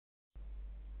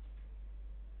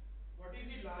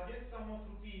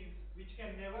which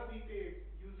can never be paid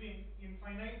using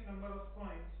infinite number of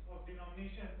coins of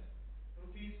denominations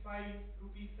rupees 5,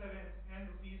 rupees 7 and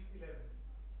rupees 11.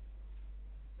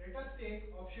 Let us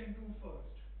take option 2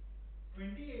 first.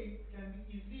 28 can be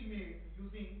easily made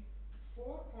using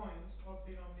 4 coins of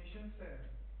denomination 7.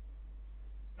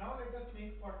 Now let us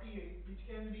make 48, which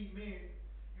can be made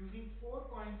using 4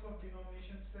 coins of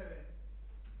denomination 7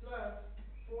 plus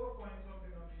 4 coins of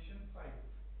denomination 5.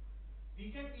 We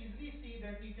can easily see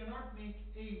that we cannot make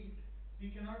 8,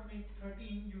 we cannot make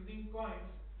 13 using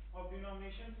coins of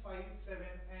denomination 5, 7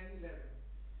 and 11.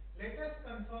 Let us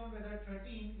confirm whether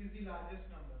 13 is the largest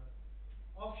number.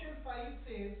 Option 5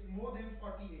 says more than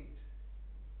 48.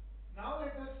 Now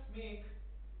let us make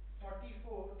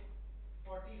 44,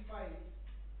 45,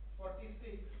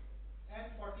 46 and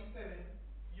 47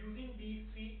 using these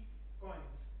 3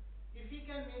 coins. If we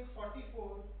can make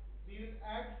 44, we will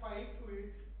add 5 to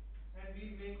it and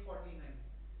we will make 49.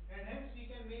 And hence we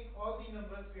can make all the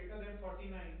numbers greater than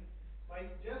 49 by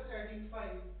just adding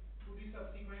 5 to the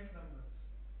subsequent numbers.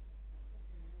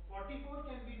 44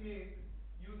 can be made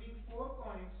using 4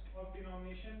 coins of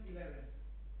denomination 11.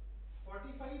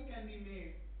 45 can be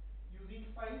made using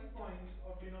 5 coins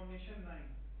of denomination 9.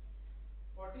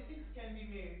 46 can be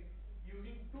made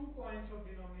using 2 coins of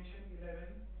denomination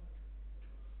 11,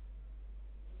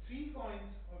 3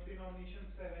 coins of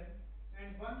denomination 7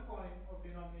 and 1 coin of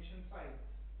denomination 5.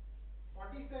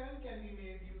 47 can be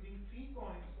made using 3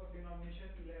 coins of denomination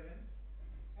 11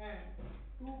 and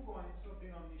 2 coins of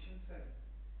denomination 7.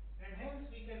 And hence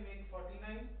we can make 49.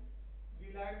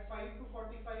 We'll add 5 to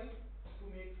 45 to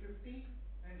make 50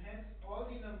 and hence all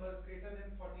the numbers greater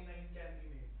than 49 can be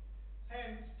made.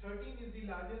 Hence 13 is the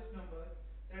largest number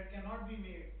that cannot be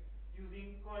made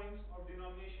using coins of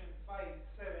denomination 5,